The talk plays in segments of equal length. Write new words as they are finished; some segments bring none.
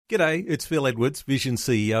G'day, it's Phil Edwards, Vision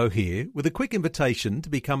CEO here, with a quick invitation to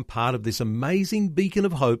become part of this amazing beacon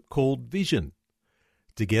of hope called Vision.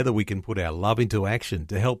 Together we can put our love into action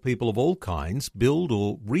to help people of all kinds build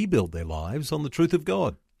or rebuild their lives on the truth of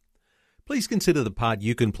God. Please consider the part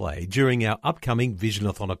you can play during our upcoming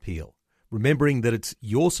Visionathon appeal, remembering that it's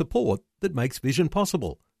your support that makes Vision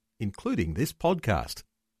possible, including this podcast.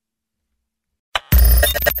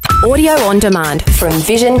 Audio on demand from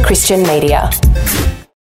Vision Christian Media.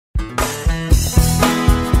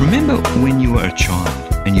 Remember when you were a child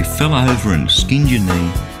and you fell over and skinned your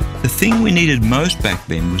knee? The thing we needed most back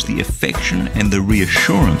then was the affection and the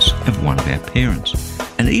reassurance of one of our parents.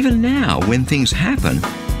 And even now, when things happen,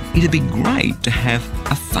 it'd be great to have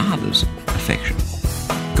a father's affection.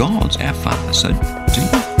 God's our Father, so do you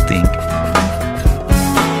think...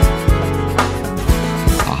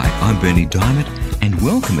 Hi, I'm Bernie Diamond, and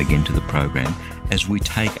welcome again to the program as we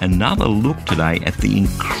take another look today at the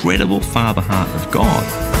incredible Father heart of God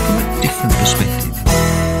from a different perspective.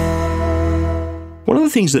 One of the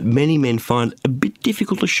things that many men find a bit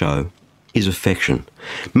difficult to show is affection.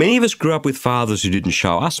 Many of us grew up with fathers who didn't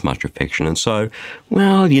show us much affection, and so,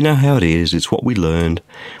 well, you know how it is, it's what we learned.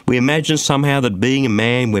 We imagine somehow that being a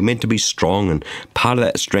man, we're meant to be strong, and part of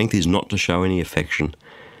that strength is not to show any affection.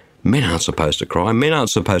 Men aren't supposed to cry, men aren't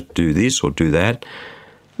supposed to do this or do that.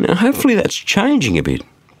 Now, hopefully that's changing a bit,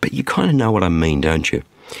 but you kind of know what I mean, don't you?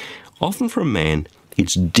 Often for a man,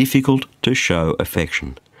 it's difficult to show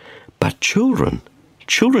affection. But children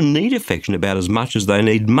need affection about as much as they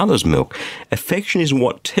need mother's milk. Affection is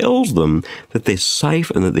what tells them that they're safe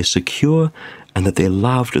and that they're secure and that they're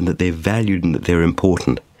loved and that they're valued and that they're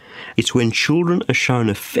important. It's when children are shown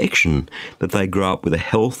affection that they grow up with a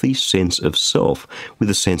healthy sense of self, with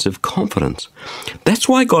a sense of confidence. That's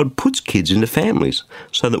why God puts kids into families,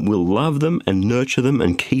 so that we'll love them and nurture them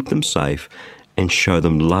and keep them safe and show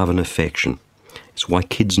them love and affection. It's why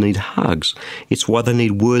kids need hugs. It's why they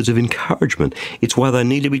need words of encouragement. It's why they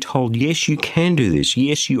need to be told, yes, you can do this.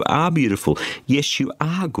 Yes, you are beautiful. Yes, you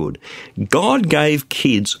are good. God gave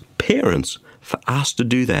kids parents for us to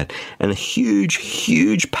do that. And a huge,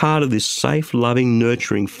 huge part of this safe, loving,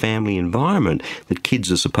 nurturing family environment that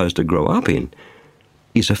kids are supposed to grow up in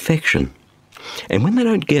is affection. And when they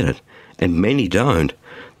don't get it, and many don't,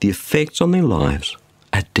 the effects on their lives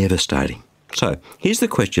are devastating. So, here's the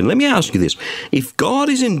question. Let me ask you this. If God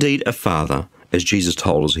is indeed a father, as Jesus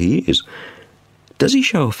told us he is, does he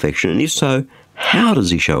show affection? And if so, how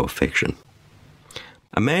does he show affection?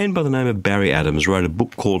 A man by the name of Barry Adams wrote a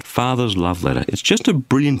book called Father's Love Letter. It's just a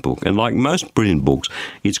brilliant book, and like most brilliant books,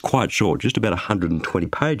 it's quite short, just about 120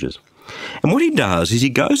 pages. And what he does is he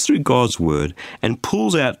goes through God's Word and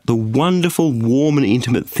pulls out the wonderful, warm and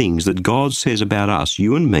intimate things that God says about us,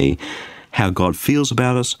 you and me, how God feels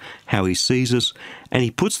about us, how he sees us, and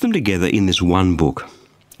he puts them together in this one book.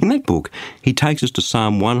 In that book, he takes us to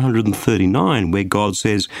Psalm 139, where God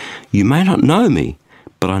says, "You may not know me,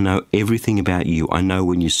 but I know everything about you. I know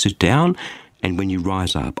when you sit down and when you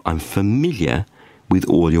rise up. I'm familiar with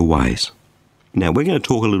all your ways." Now, we're going to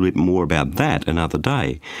talk a little bit more about that another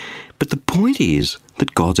day. But the point is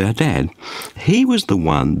that God's our dad. He was the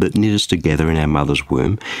one that knit us together in our mother's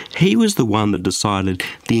womb. He was the one that decided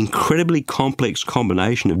the incredibly complex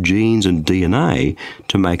combination of genes and DNA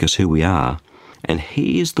to make us who we are. And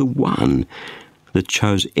he is the one that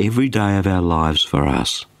chose every day of our lives for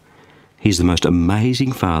us. He's the most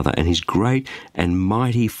amazing Father, and his great and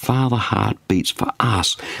mighty Father heart beats for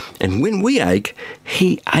us. And when we ache,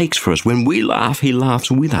 he aches for us. When we laugh, he laughs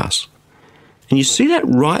with us. And you see that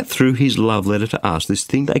right through his love letter to us, this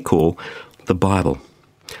thing they call the Bible.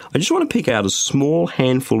 I just want to pick out a small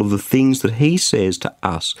handful of the things that he says to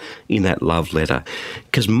us in that love letter,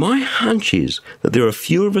 because my hunch is that there are a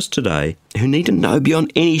few of us today who need to know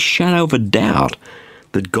beyond any shadow of a doubt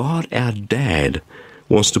that God, our dad,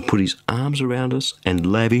 wants to put his arms around us and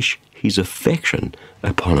lavish his affection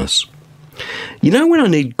upon us. You know when I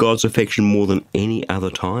need God's affection more than any other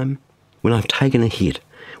time? When I've taken a hit,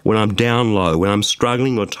 when I'm down low, when I'm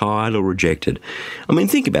struggling or tired or rejected. I mean,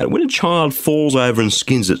 think about it. When a child falls over and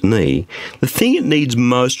skins its knee, the thing it needs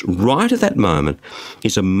most right at that moment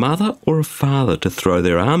is a mother or a father to throw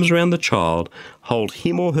their arms around the child, hold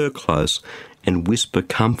him or her close, and whisper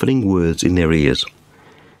comforting words in their ears.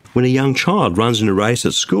 When a young child runs in a race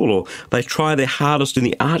at school, or they try their hardest in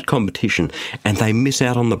the art competition and they miss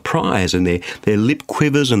out on the prize and their lip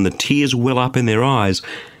quivers and the tears well up in their eyes,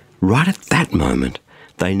 right at that moment,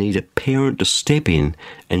 they need a parent to step in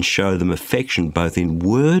and show them affection both in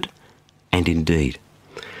word and in deed.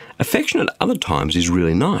 Affection at other times is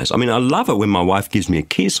really nice. I mean, I love it when my wife gives me a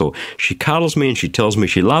kiss or she cuddles me and she tells me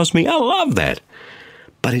she loves me. I love that.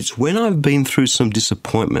 But it's when I've been through some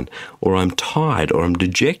disappointment, or I'm tired, or I'm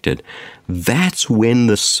dejected, that's when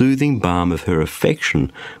the soothing balm of her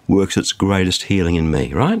affection works its greatest healing in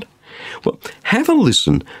me, right? Well, have a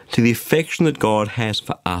listen to the affection that God has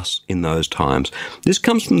for us in those times. This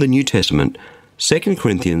comes from the New Testament, 2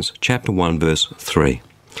 Corinthians chapter 1, verse 3.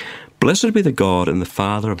 Blessed be the God and the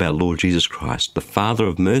Father of our Lord Jesus Christ, the Father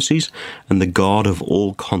of mercies and the God of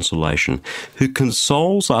all consolation, who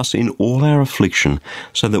consoles us in all our affliction,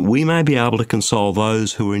 so that we may be able to console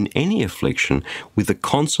those who are in any affliction with the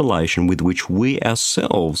consolation with which we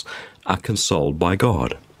ourselves are consoled by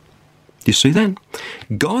God. You see that?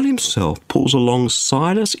 God himself pulls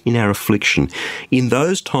alongside us in our affliction, in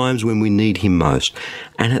those times when we need him most.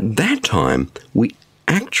 And at that time, we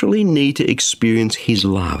actually need to experience his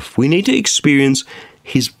love. We need to experience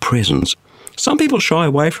his presence. Some people shy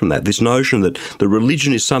away from that, this notion that the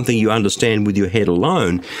religion is something you understand with your head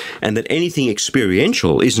alone and that anything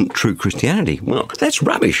experiential isn't true Christianity. Well, that's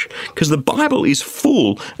rubbish, because the Bible is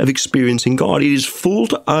full of experiencing God. It is full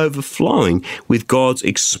to overflowing with God's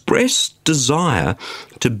express desire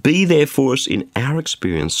to be there for us in our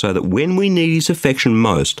experience so that when we need his affection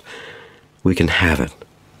most, we can have it.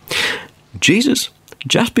 Jesus,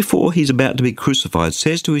 just before he's about to be crucified,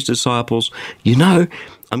 says to his disciples, you know,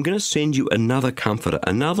 I'm going to send you another comforter,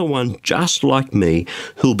 another one just like me,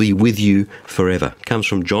 who'll be with you forever. It comes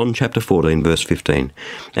from John chapter 14, verse 15.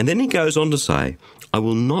 And then he goes on to say, I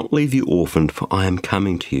will not leave you orphaned, for I am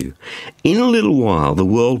coming to you. In a little while the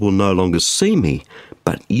world will no longer see me,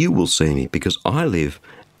 but you will see me, because I live,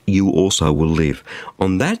 you also will live.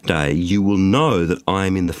 On that day you will know that I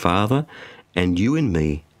am in the Father, and you in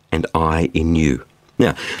me, and I in you.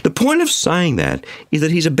 Now, the point of saying that is that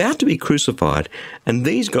he's about to be crucified, and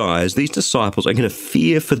these guys, these disciples, are going to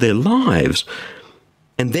fear for their lives.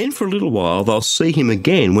 And then for a little while, they'll see him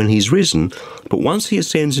again when he's risen, but once he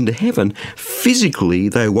ascends into heaven, physically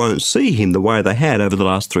they won't see him the way they had over the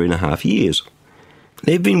last 3.5 years.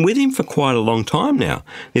 They've been with him for quite a long time now.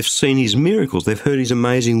 They've seen his miracles, they've heard his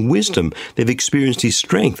amazing wisdom, they've experienced his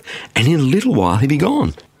strength, and in a little while he'll be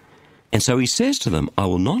gone. And so he says to them, I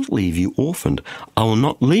will not leave you orphaned. I will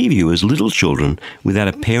not leave you as little children without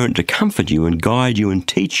a parent to comfort you and guide you and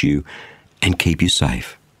teach you and keep you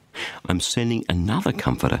safe. I'm sending another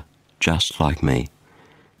comforter just like me,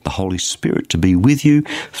 the Holy Spirit, to be with you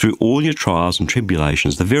through all your trials and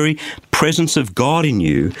tribulations, the very presence of God in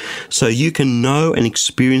you, so you can know and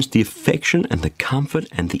experience the affection and the comfort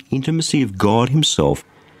and the intimacy of God himself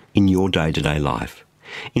in your day-to-day life.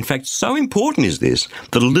 In fact, so important is this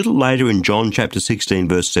that a little later in John chapter 16,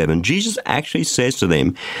 verse 7, Jesus actually says to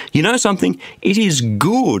them, you know something? It is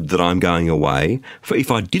good that I'm going away, for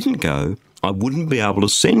if I didn't go, I wouldn't be able to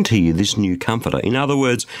send to you this new comforter. In other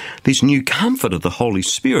words, this new comforter, the Holy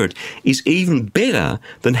Spirit, is even better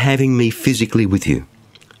than having me physically with you.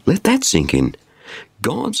 Let that sink in.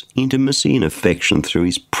 God's intimacy and affection through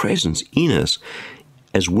his presence in us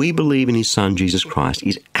as we believe in his Son, Jesus Christ,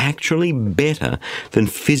 is actually better than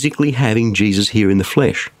physically having Jesus here in the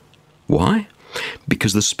flesh. Why?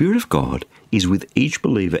 Because the Spirit of God is with each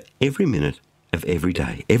believer every minute of every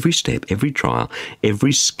day, every step, every trial,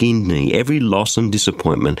 every skinned knee, every loss and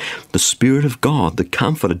disappointment. The Spirit of God, the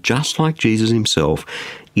Comforter, just like Jesus himself,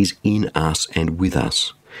 is in us and with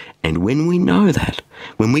us. And when we know that,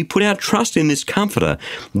 when we put our trust in this Comforter,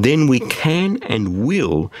 then we can and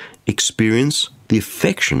will experience the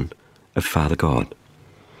affection of Father God.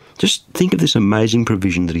 Just think of this amazing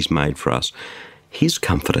provision that he's made for us. His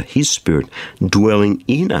Comforter, his Spirit, dwelling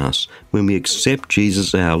in us when we accept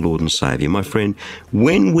Jesus our Lord and Saviour. My friend,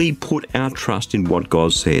 when we put our trust in what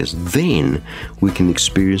God says, then we can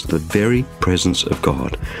experience the very presence of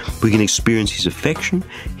God. We can experience his affection,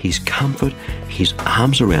 his comfort, his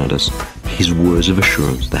arms around us, his words of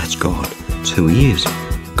assurance. That's God. It's who he is.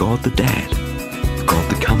 God the Dad.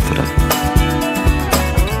 God the Comforter.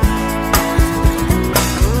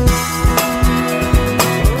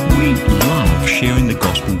 We love sharing the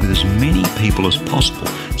gospel with as many people as possible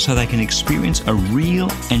so they can experience a real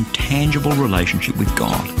and tangible relationship with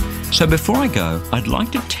God. So before I go, I'd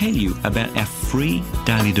like to tell you about our free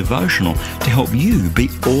daily devotional to help you be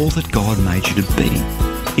all that God made you to be.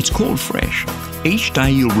 It's called Fresh. Each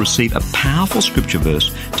day you'll receive a powerful scripture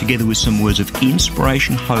verse together with some words of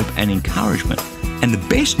inspiration, hope and encouragement. And the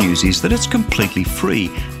best news is that it's completely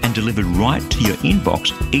free and delivered right to your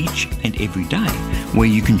inbox each and every day, where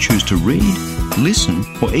you can choose to read, listen,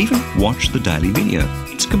 or even watch the daily video.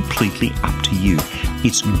 It's completely up to you.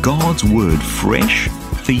 It's God's Word fresh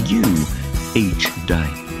for you each day.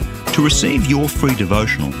 To receive your free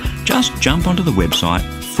devotional, just jump onto the website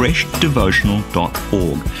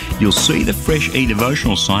freshdevotional.org. You'll see the Fresh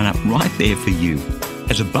eDevotional sign up right there for you.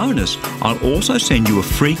 As a bonus, I'll also send you a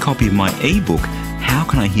free copy of my ebook, How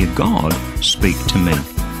Can I Hear God Speak to Me?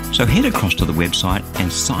 So head across to the website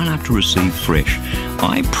and sign up to receive Fresh.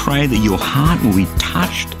 I pray that your heart will be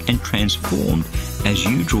touched and transformed as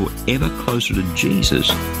you draw ever closer to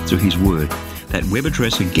Jesus through His Word. That web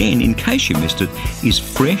address again, in case you missed it, is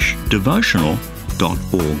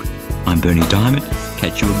freshdevotional.org. I'm Bernie Diamond.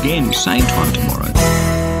 Catch you again, same time tomorrow,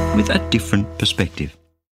 with a different perspective.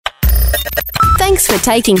 Thanks for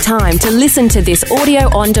taking time to listen to this audio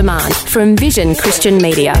on demand from Vision Christian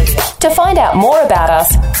Media. To find out more about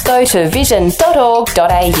us, go to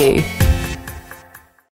vision.org.au.